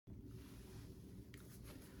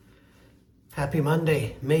Happy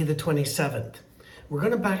Monday, May the 27th. We're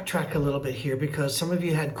going to backtrack a little bit here because some of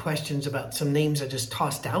you had questions about some names I just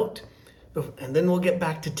tossed out, and then we'll get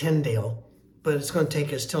back to Tyndale, but it's going to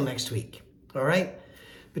take us till next week. All right?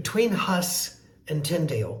 Between Huss and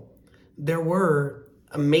Tyndale, there were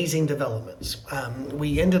amazing developments.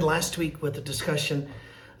 We ended last week with a discussion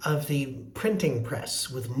of the printing press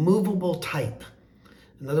with movable type.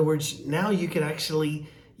 In other words, now you could actually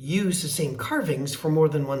use the same carvings for more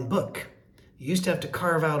than one book. You used to have to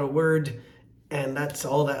carve out a word and that's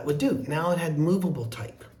all that would do. Now it had movable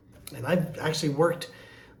type. And I've actually worked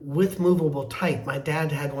with movable type. My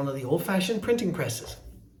dad had one of the old-fashioned printing presses.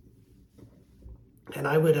 And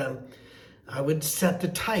I would set the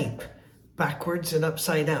type backwards and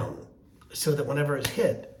upside down so that whenever it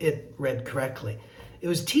hit, it read correctly. It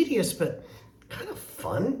was tedious, but kind of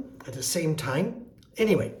fun at the same time.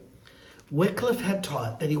 Anyway, Wycliffe had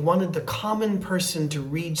taught that he wanted the common person to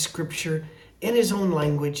read scripture in his own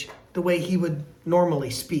language, the way he would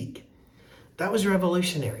normally speak. That was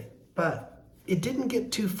revolutionary, but it didn't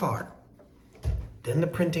get too far. Then the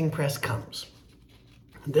printing press comes.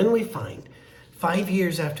 And then we find, 5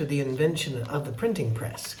 years after the invention of the printing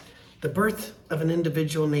press, the birth of an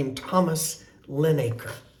individual named Thomas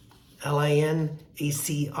Linacre, Linacre,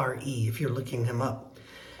 if you're looking him up.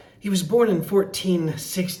 He was born in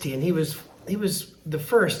 1460, and he was the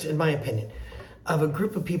first, in my opinion, of a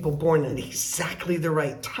group of people born at exactly the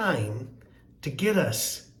right time to get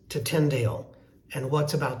us to Tyndale and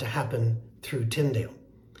what's about to happen through Tyndale.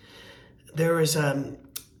 There was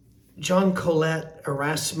John Colet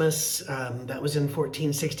Erasmus, that was in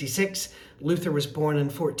 1466. Luther was born in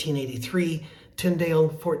 1483, Tyndale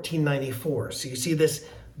 1494. So you see this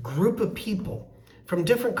group of people from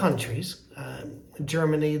different countries,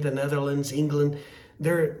 Germany, the Netherlands, England,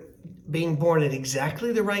 they're being born at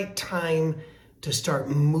exactly the right time to start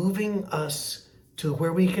moving us to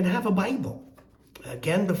where we can have a Bible.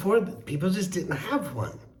 Again, before, people just didn't have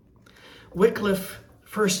one. Wycliffe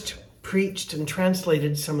first preached and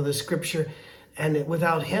translated some of the scripture, and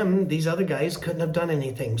without him, these other guys couldn't have done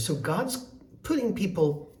anything. So God's putting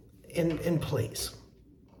people in place.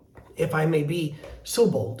 If I may be so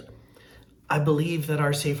bold, I believe that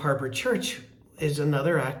our Safe Harbor Church is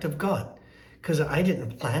another act of God, because I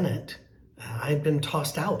didn't plan it. I'd been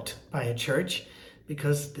tossed out by a church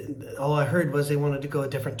because all I heard was they wanted to go a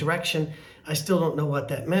different direction. I still don't know what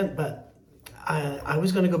that meant, but I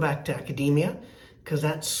was going to go back to academia because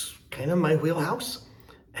that's kind of my wheelhouse,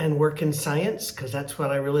 and work in science because that's what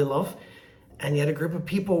I really love. And yet a group of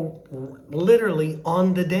people literally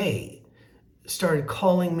on the day started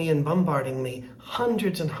calling me and bombarding me,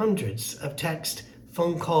 hundreds and hundreds of text,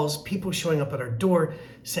 phone calls, people showing up at our door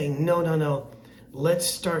saying, no, let's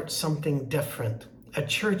start something different. A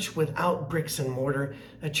church without bricks and mortar,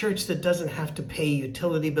 a church that doesn't have to pay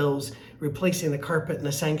utility bills, replacing the carpet in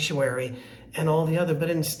the sanctuary and all the other, but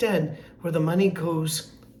instead where the money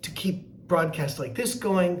goes to keep broadcasts like this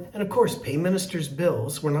going, and of course pay ministers'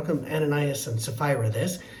 bills. We're not going to Ananias and Sapphira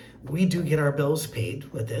this. We do get our bills paid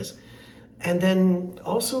with this. And then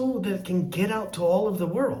also that it can get out to all of the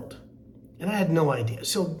world. And I had no idea.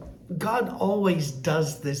 So God always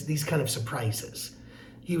does these kind of surprises.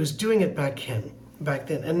 He was doing it back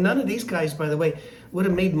then. And none of these guys, by the way, would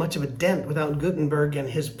have made much of a dent without Gutenberg and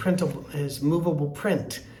his movable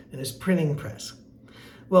print and his printing press.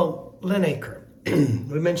 Well, Linacre,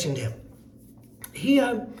 we mentioned him. He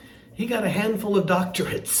got a handful of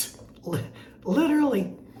doctorates,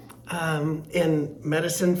 literally, in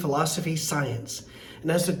medicine, philosophy, science.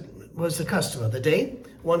 And as was the custom of the day,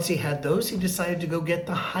 once he had those, he decided to go get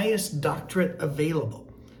the highest doctorate available,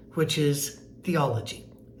 which is theology,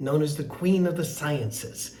 known as the Queen of the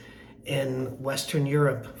Sciences in Western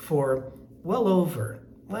Europe for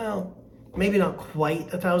maybe not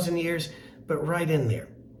quite 1,000 years, but right in there.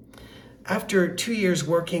 After 2 years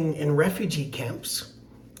working in refugee camps,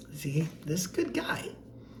 see, this good guy,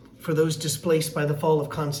 for those displaced by the fall of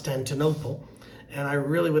Constantinople, and I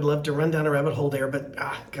really would love to run down a rabbit hole there, but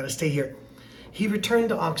gotta stay here. He returned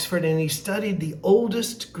to Oxford and he studied the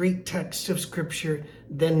oldest Greek text of scripture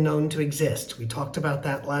then known to exist. We talked about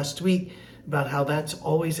that last week, about how that's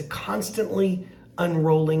always a constantly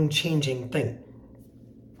unrolling, changing thing.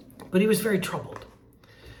 But he was very troubled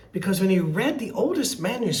because when he read the oldest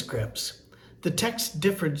manuscripts, the text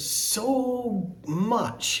differed so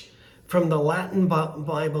much from the Latin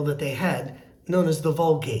Bible that they had, known as the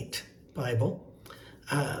Vulgate Bible.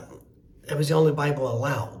 It was the only Bible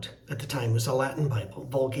allowed at the time, was a Latin Bible,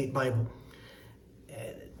 Vulgate Bible.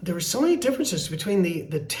 There were so many differences between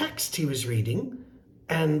the text he was reading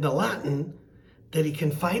and the Latin that he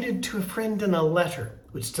confided to a friend in a letter,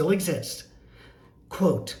 which still exists,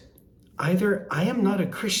 quote, either I am not a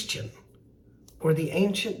Christian or the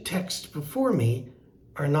ancient texts before me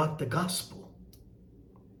are not the gospel.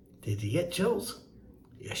 Did you get chills?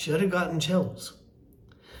 You should have gotten chills.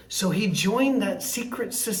 So he joined that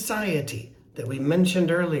secret society that we mentioned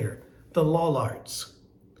earlier, the Lollards.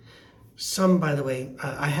 Some, by the way,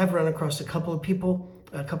 I have run across a couple of people,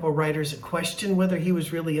 a couple of writers that question whether he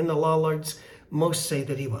was really in the Lollards. Most say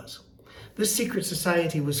that he was. This secret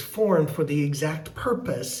society was formed for the exact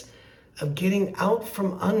purpose of getting out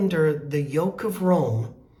from under the yoke of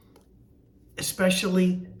Rome,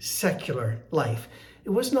 especially secular life.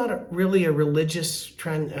 It was not really a religious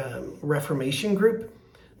reformation group,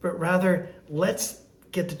 but rather let's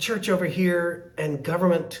get the church over here and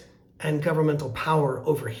government and governmental power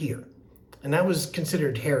over here. And that was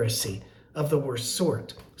considered heresy of the worst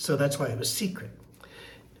sort. So that's why it was secret.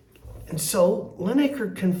 And so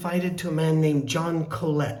Linacre confided to a man named John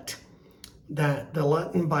Colet that the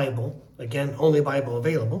Latin Bible, again, only Bible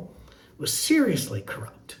available, was seriously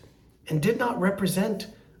corrupt and did not represent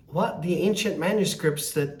what the ancient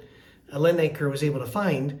manuscripts that Linacre was able to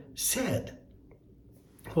find said.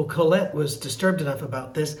 Well, Colet was disturbed enough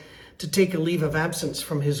about this to take a leave of absence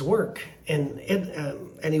from his work, and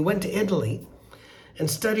he went to Italy and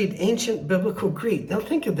studied ancient biblical Greek. Now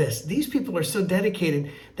think of this. These people are so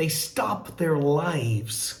dedicated, they stop their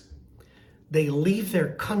lives. They leave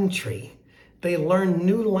their country. They learn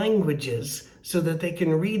new languages so that they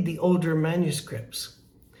can read the older manuscripts.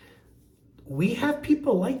 We have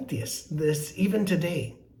people like this even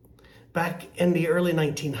today. Back in the early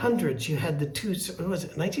 1900s, you had the two, was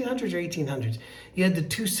it 1900s or 1800s? You had the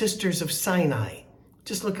two sisters of Sinai.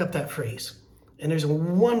 Just look up that phrase. And there's a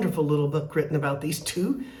wonderful little book written about these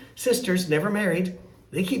two sisters, never married.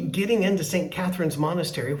 They keep getting into St. Catherine's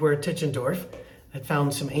Monastery, where Tischendorf had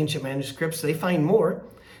found some ancient manuscripts. They find more.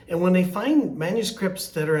 And when they find manuscripts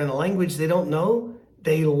that are in a language they don't know,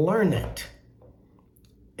 they learn it.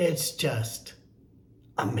 It's just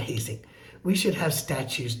amazing. We should have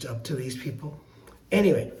statues up to these people.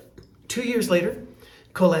 Anyway, 2 years later,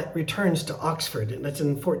 Colet returns to Oxford, and that's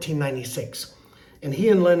in 1496. And he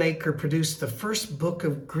and Linacre produced the first book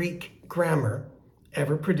of Greek grammar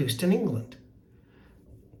ever produced in England.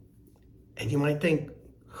 And you might think,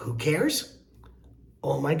 who cares?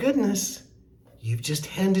 Oh my goodness, you've just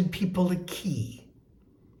handed people a key.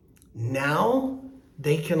 Now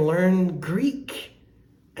they can learn Greek.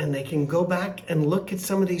 And they can go back and look at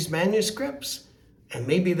some of these manuscripts, and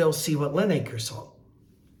maybe they'll see what Linacre saw.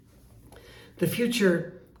 The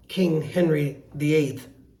future King Henry VIII,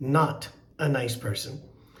 not a nice person,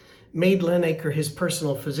 made Linacre his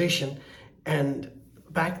personal physician. And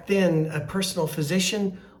back then, a personal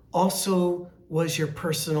physician also was your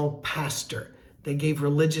personal pastor. They gave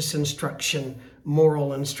religious instruction,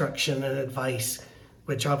 moral instruction, and advice,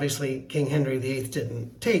 which obviously King Henry VIII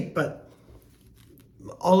didn't take, but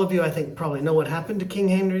all of you, I think, probably know what happened to King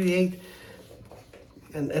Henry VIII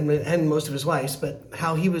and most of his wives, but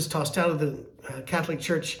how he was tossed out of the Catholic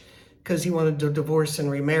Church because he wanted to divorce and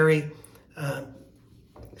remarry.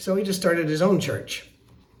 So he just started his own church.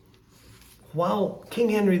 While King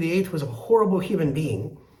Henry VIII was a horrible human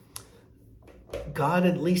being, God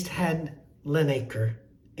at least had Linacre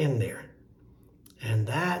in there. And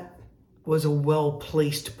that was a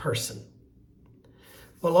well-placed person.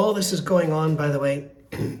 While all this is going on, by the way,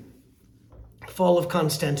 fall of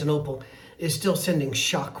Constantinople is still sending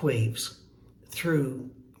shock waves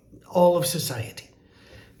through all of society,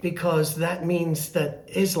 because that means that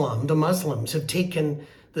Islam, the Muslims, have taken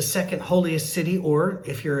the second holiest city, or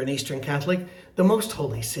if you're an Eastern Catholic, the most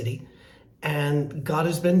holy city, and God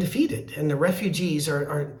has been defeated, and the refugees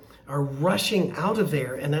are rushing out of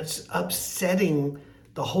there, and that's upsetting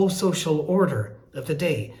the whole social order of the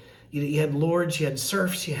day. You had lords, you had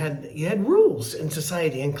serfs, you had rules in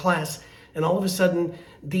society and class, and all of a sudden,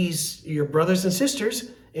 your brothers and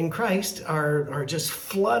sisters in Christ are just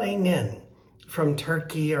flooding in from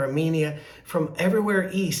Turkey, Armenia, from everywhere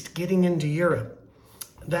east, getting into Europe.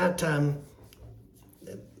 That,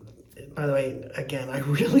 by the way, again, I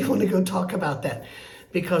really want to go talk about that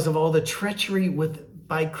because of all the treachery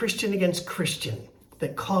by Christian against Christian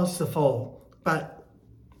that caused the fall. But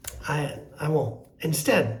I won't.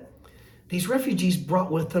 Instead, these refugees brought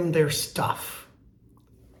with them their stuff.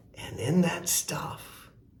 And in that stuff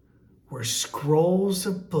were scrolls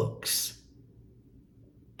of books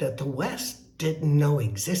that the West didn't know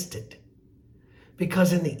existed.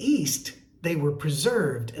 Because in the East, they were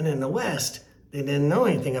preserved, and in the West, they didn't know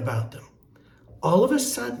anything about them. All of a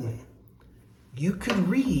sudden, you could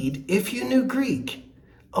read if you knew Greek.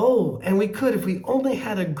 Oh, and we could if we only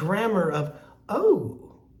had a grammar of, oh,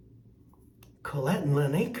 Colette and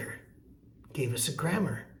Linacre gave us a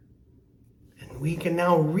grammar. And we can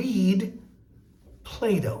now read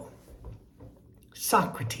Plato,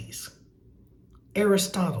 Socrates,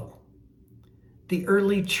 Aristotle, the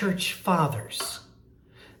early church fathers,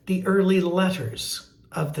 the early letters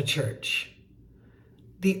of the church,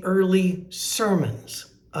 the early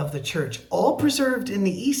sermons of the church, all preserved in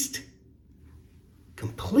the East,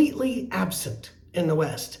 completely absent in the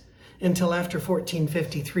West until after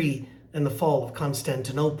 1453 and the fall of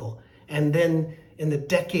Constantinople. And then in the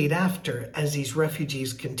decade after, as these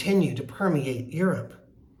refugees continue to permeate Europe,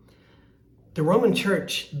 the Roman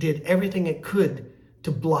Church did everything it could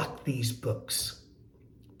to block these books.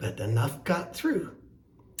 But enough got through.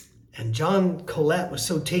 And John Colet was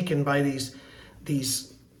so taken by these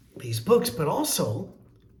books, but also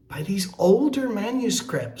by these older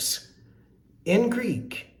manuscripts in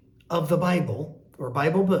Greek of the Bible, or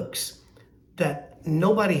Bible books, that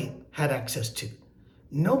nobody had access to.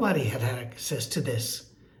 Nobody had access to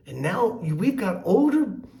this. And now we've got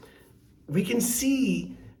older, we can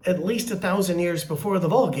see at least 1,000 years before the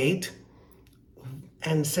Vulgate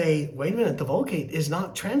and say, wait a minute, the Vulgate is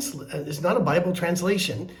not a Bible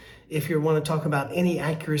translation if you want to talk about any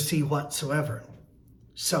accuracy whatsoever.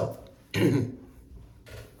 So,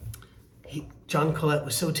 John Colet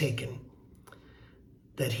was so taken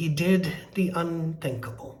that he did the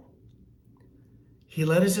unthinkable. He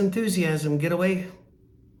let his enthusiasm get away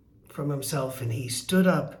from himself, and he stood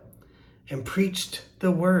up and preached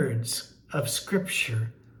the words of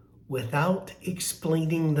Scripture without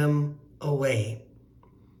explaining them away.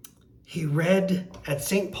 He read at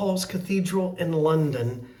St. Paul's Cathedral in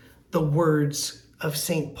London the words of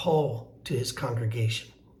St. Paul to his congregation.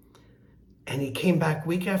 And he came back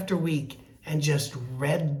week after week and just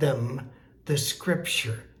read them the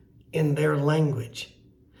Scripture in their language.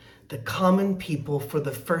 The common people, for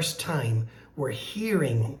the first time, were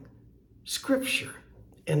hearing Scripture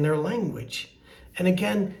in their language. And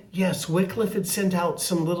again, yes, Wycliffe had sent out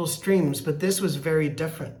some little streams, but this was very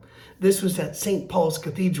different. This was at St. Paul's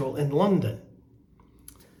Cathedral in London.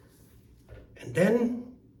 And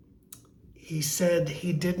then he said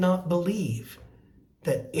he did not believe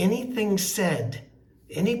that anything said,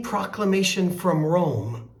 any proclamation from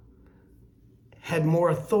Rome, had more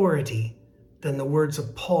authority than the words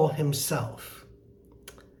of Paul himself.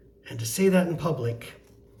 And to say that in public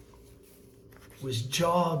was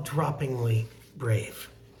jaw-droppingly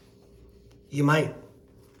brave. You might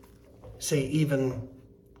say even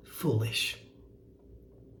foolish.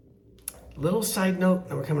 Little side note,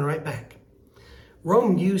 and we're coming right back.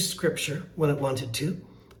 Rome used Scripture when it wanted to.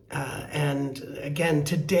 And again,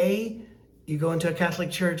 today, you go into a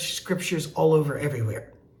Catholic church, Scripture's all over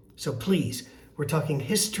everywhere. So please, we're talking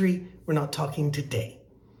history, we're not talking today.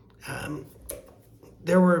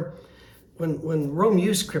 When Rome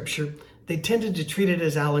used Scripture, they tended to treat it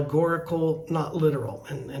as allegorical, not literal.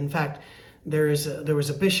 And in fact, there was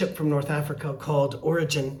a bishop from North Africa called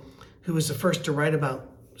Origen, who was the first to write about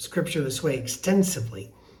Scripture this way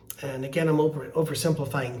extensively. And again, I'm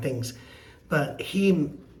oversimplifying things, but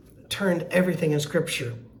he turned everything in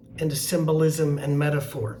Scripture into symbolism and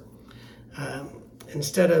metaphor.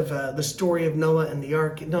 Instead of the story of Noah and the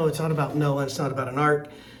ark, no, it's not about Noah, it's not about an ark.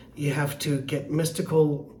 You have to get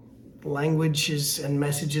mystical languages and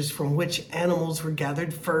messages from which animals were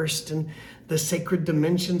gathered first and the sacred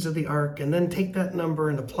dimensions of the ark, and then take that number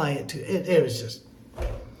and apply it to it. It was just...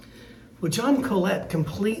 Well, John Colet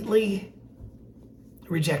completely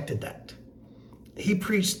rejected that. He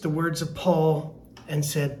preached the words of Paul and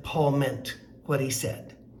said Paul meant what he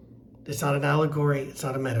said. It's not an allegory, it's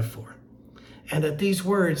not a metaphor. And at these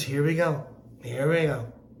words, here we go.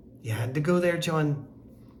 You had to go there, John.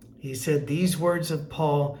 He said, these words of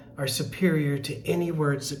Paul are superior to any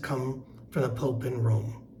words that come from the Pope in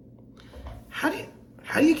Rome. How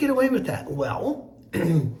do you get away with that? Well,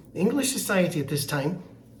 English society at this time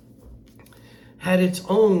had its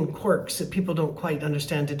own quirks that people don't quite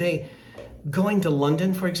understand today. Going to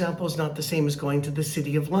London, for example, is not the same as going to the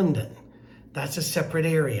City of London. That's a separate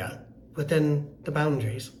area within the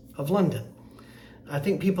boundaries of London. I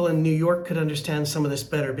think people in New York could understand some of this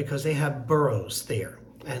better because they have boroughs there.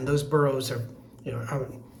 And those boroughs are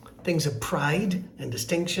things of pride and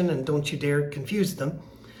distinction, and don't you dare confuse them.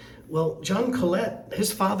 Well, John Colet,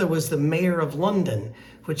 his father was the mayor of London,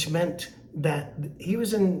 which meant that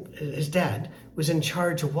his dad was in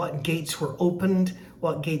charge of what gates were opened,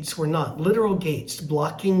 what gates were not. Literal gates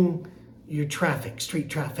blocking your traffic, street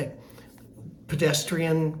traffic,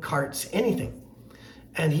 pedestrian, carts, anything.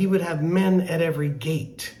 And he would have men at every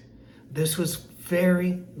gate. This was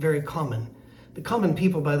very, very common. The common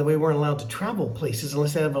people, by the way, weren't allowed to travel places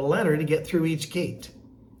unless they have a letter to get through each gate.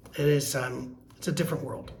 It's a different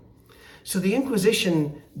world. So the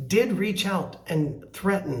Inquisition did reach out and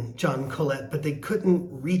threaten John Colet, but they couldn't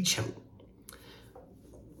reach him.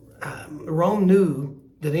 Rome knew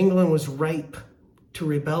that England was ripe to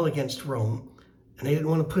rebel against Rome, and they didn't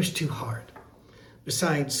want to push too hard.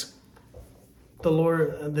 Besides, the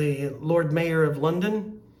Lord Mayor of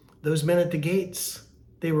London, those men at the gates,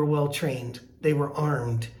 they were well trained, they were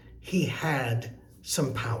armed, he had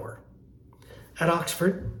some power. At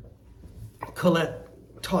Oxford, Colet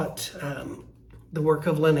taught the work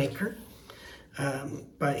of Linacre,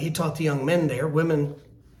 but he taught the young men there. Women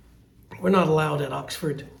were not allowed at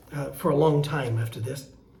Oxford for a long time after this,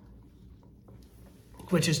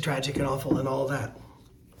 which is tragic and awful and all that.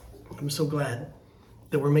 I'm so glad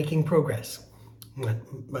that we're making progress.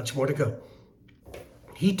 Much more to go.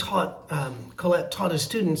 Colet taught his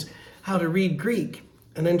students how to read Greek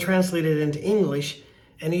and then translated it into English,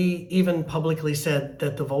 and he even publicly said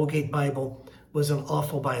that the Vulgate Bible was an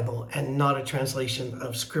awful Bible and not a translation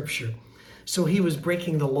of Scripture. So he was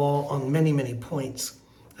breaking the law on many, many points.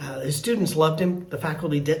 His students loved him, the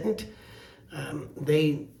faculty didn't.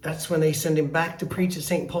 That's when they sent him back to preach at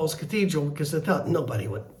St. Paul's Cathedral because they thought nobody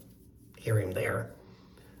would hear him there.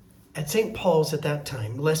 At St. Paul's at that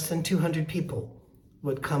time, less than 200 people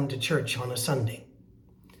would come to church on a Sunday.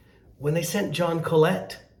 When they sent John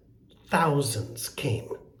Colet, thousands came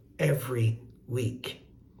every week.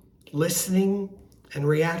 Listening and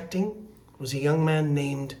reacting was a young man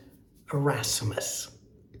named Erasmus.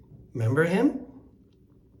 Remember him?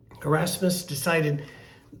 Erasmus decided,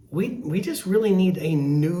 we just really need a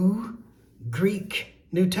new Greek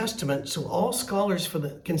New Testament so all scholars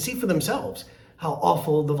can see for themselves how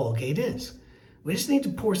awful the Vulgate is. We just need to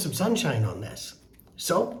pour some sunshine on this.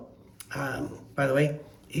 So, by the way,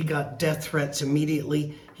 he got death threats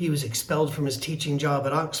immediately. He was expelled from his teaching job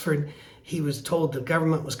at Oxford. He was told the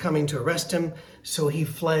government was coming to arrest him, so he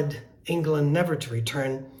fled England, never to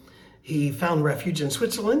return. He found refuge in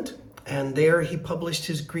Switzerland, and there he published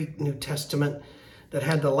his Greek New Testament that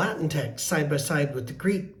had the Latin text side by side with the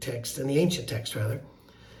Greek text, and the ancient text rather.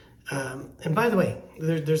 And by the way,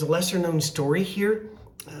 there's a lesser known story here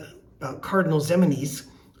about Cardinal Ximenes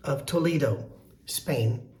of Toledo,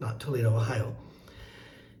 Spain, not Toledo, Ohio.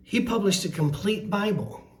 He published a complete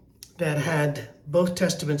Bible that had both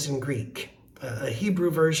Testaments in Greek, a Hebrew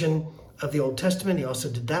version of the Old Testament. He also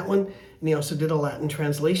did that one, and he also did a Latin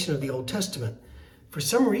translation of the Old Testament. For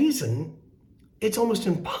some reason, it's almost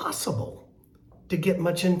impossible to get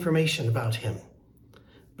much information about him.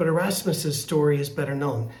 But Erasmus's story is better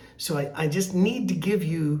known. So I just need to give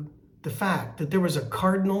you the fact that there was a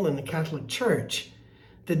cardinal in the Catholic Church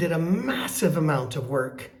that did a massive amount of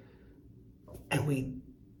work, and we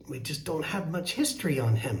just don't have much history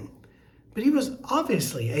on him. But he was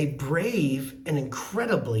obviously a brave and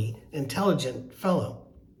incredibly intelligent fellow.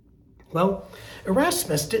 Well,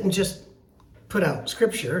 Erasmus didn't just put out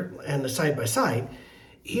Scripture and the side by side.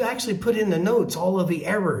 He actually put in the notes all of the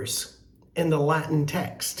errors in the Latin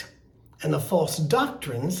text and the false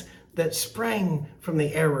doctrines that sprang from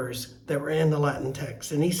the errors that were in the Latin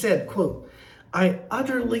text. And he said, quote, "I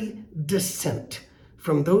utterly dissent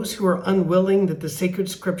from those who are unwilling that the sacred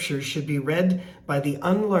scriptures should be read by the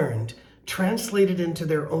unlearned, translated into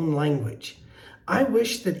their own language. I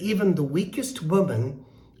wish that even the weakest woman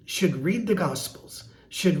should read the Gospels,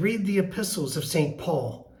 should read the epistles of St.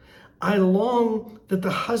 Paul. I long that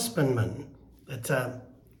the husbandman," that's a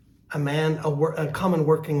common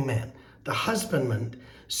working man, "the husbandman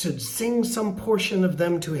should sing some portion of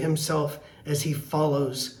them to himself as he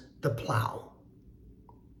follows the plow."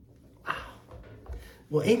 Wow.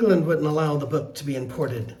 Well, England wouldn't allow the book to be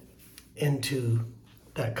imported into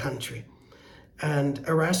that country. And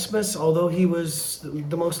Erasmus, although he was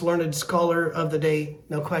the most learned scholar of the day,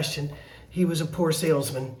 no question, he was a poor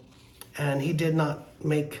salesman, and he did not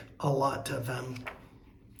make a lot of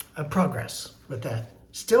progress with that.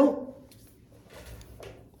 Still,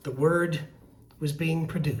 the word was being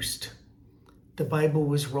produced. The Bible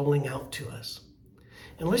was rolling out to us.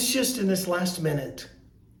 And let's just, in this last minute,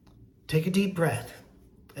 take a deep breath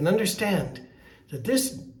and understand that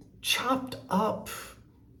this chopped up,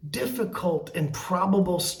 difficult, and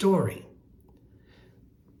probable story,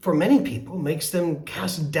 for many people, makes them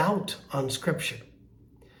cast doubt on Scripture.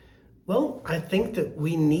 Well, I think that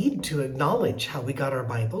we need to acknowledge how we got our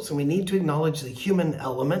Bibles, and we need to acknowledge the human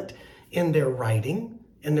element in their writing,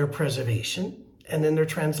 in their preservation, and in their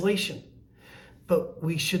translation. But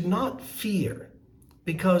we should not fear,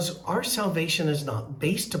 because our salvation is not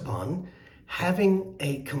based upon having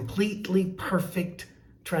a completely perfect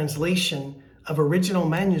translation of original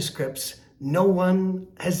manuscripts no one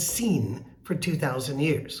has seen for 2,000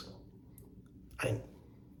 years.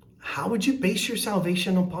 How would you base your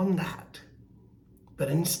salvation upon that? But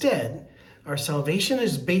instead, our salvation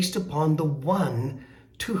is based upon the one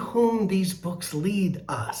to whom these books lead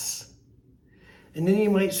us. And then you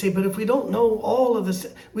might say, but if we don't know all of this,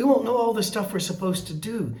 we won't know all the stuff we're supposed to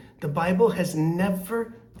do. The Bible has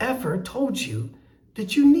never, ever told you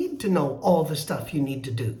that you need to know all the stuff you need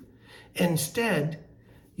to do. Instead,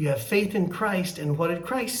 you have faith in Christ, and what did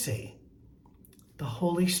Christ say? The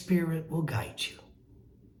Holy Spirit will guide you.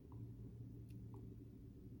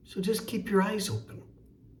 So just keep your eyes open.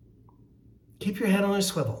 Keep your head on a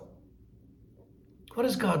swivel. What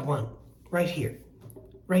does God want right here,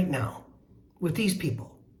 right now, with these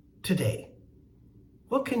people today?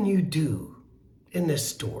 What can you do in this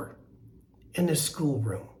store, in this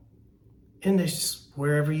schoolroom, in this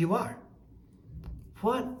wherever you are?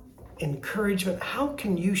 What encouragement, how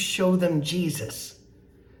can you show them Jesus?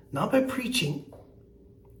 Not by preaching,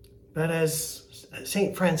 but as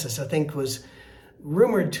St. Francis, I think, was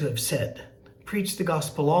rumored to have said, preach the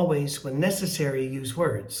gospel always, when necessary, use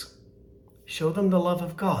words. Show them the love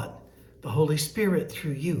of God, the Holy Spirit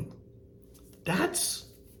through you. That's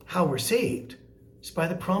how we're saved. It's by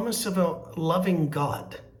the promise of a loving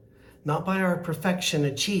God, not by our perfection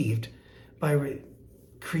achieved by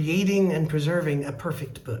creating and preserving a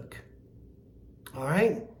perfect book. All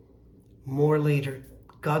right? More later.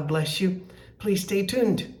 God bless you. Please stay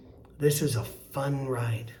tuned. This is a fun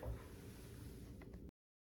ride.